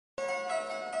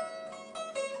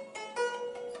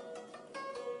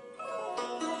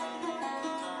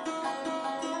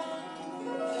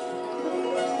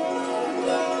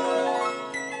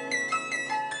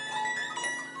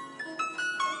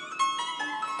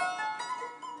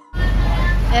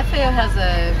FAO has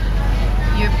a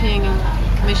European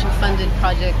Commission-funded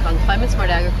project on climate-smart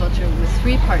agriculture with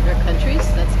 3 partner countries.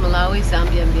 That's Malawi,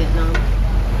 Zambia, and Vietnam.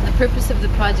 And the purpose of the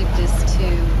project is to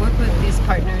work with these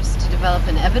partners to develop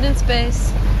an evidence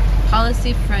base,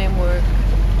 policy framework,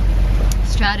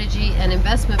 strategy, and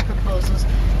investment proposals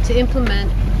to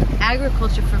implement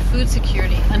agriculture for food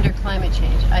security under climate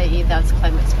change, i.e. that's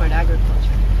climate-smart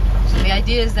agriculture. So the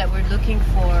idea is that we're looking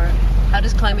for how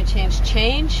does climate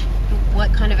change,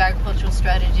 what kind of agricultural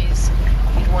strategies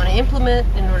you'd want to implement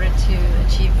in order to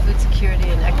achieve food security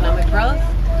and economic growth,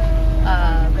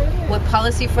 what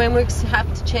policy frameworks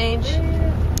have to change,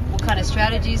 what kind of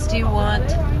strategies do you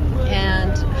want,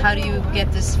 and how do you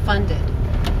get this funded.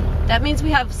 That means we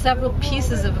have several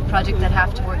pieces of a project that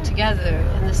have to work together,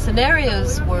 and the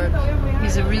scenarios work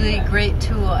is a really great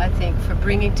tool, I think, for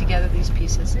bringing together these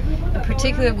pieces. In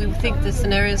particular, we think the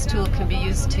scenarios tool can be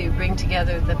used to bring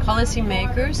together the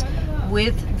policymakers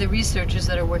with the researchers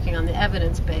that are working on the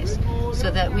evidence base, so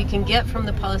that we can get from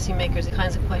the policymakers the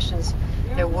kinds of questions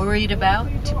they're worried about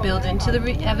to build into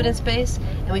the evidence base,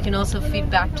 and we can also feed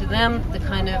back to them the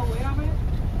kind of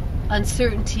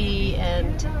uncertainty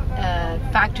and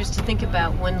factors to think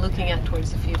about when looking at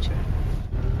towards the future.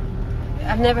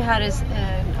 I've never had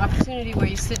an opportunity where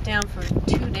you sit down for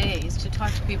 2 days to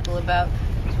talk to people about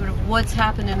sort of what's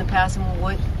happened in the past and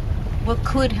what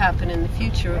could happen in the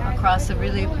future across a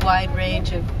really wide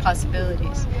range of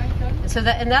possibilities. And so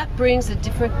that brings a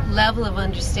different level of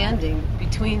understanding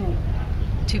between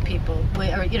 2 people.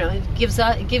 Or, you know, it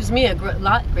gives me a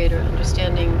lot greater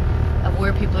understanding of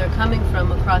where people are coming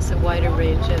from across a wider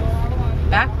range of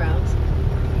backgrounds.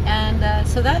 And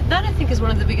so that I think is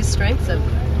one of the biggest strengths of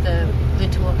the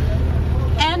tool.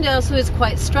 And also it's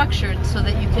quite structured so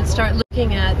that you can start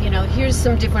looking at, you know, here's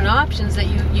some different options that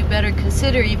you better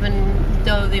consider, even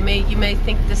though you may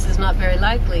think this is not very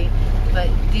likely, but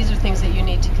these are things that you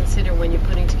need to consider when you're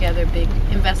putting together big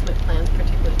investment plans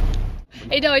particularly.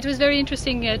 No, it was very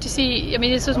interesting to see. I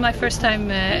mean, this was my first time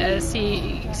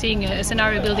seeing a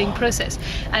scenario building process,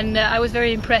 and I was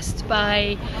very impressed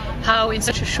by how in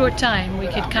such a short time we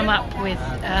could come up with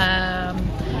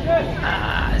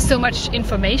so much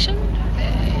information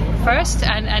first,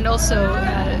 and also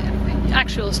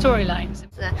actual storylines.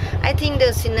 I think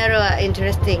the scenario are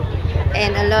interesting,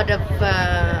 and a lot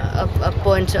of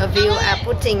points of view are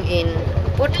put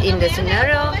in the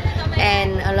scenario,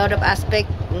 and a lot of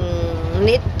aspects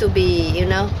need to be, you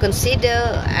know,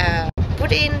 considered,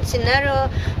 put in scenario.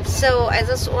 So I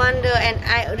just wonder, and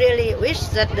I really wish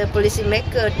that the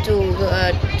policymaker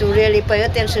to really pay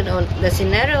attention on the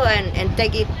scenario and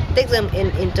take them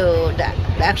into the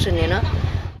action, you know.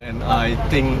 And I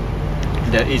think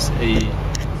there is I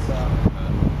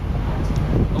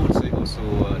would say also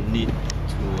a need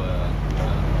to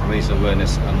raise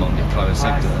awareness among the private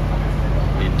sector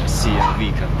in the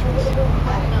CLV countries.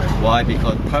 Why?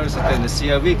 Because private sector in the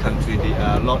CLV country, they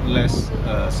are a lot less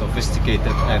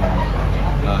sophisticated and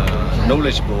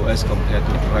knowledgeable as compared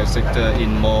to the private sector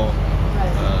in more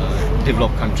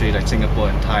developed countries like Singapore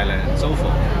and Thailand and so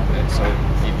forth. And so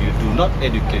if you do not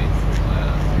educate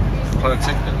private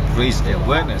sector, raise the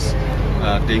awareness,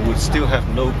 they would still have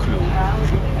no clue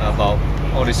about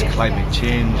all this climate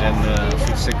change and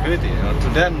food security. You know, to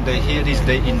them, they hear this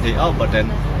day in, day out, but then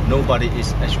nobody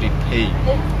is actually paying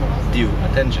due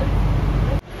attention.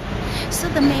 So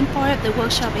the main point of the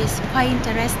workshop is quite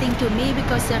interesting to me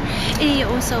because it is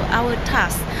also our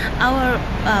task, our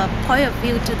point of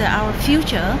view to our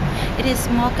future. It is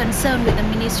more concerned with the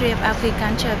Ministry of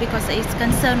Agriculture because it's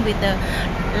concerned with the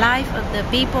life of the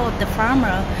people, of the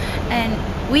farmer, and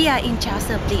we are in charge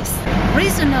of this.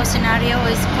 Regional scenario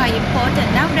is quite important.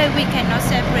 Nowadays we cannot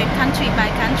separate country by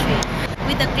country.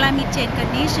 With the climate change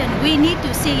condition, we need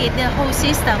to see the whole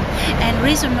system, and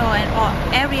regional or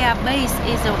area based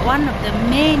is one of the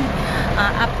main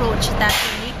approach that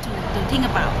we need to think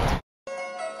about.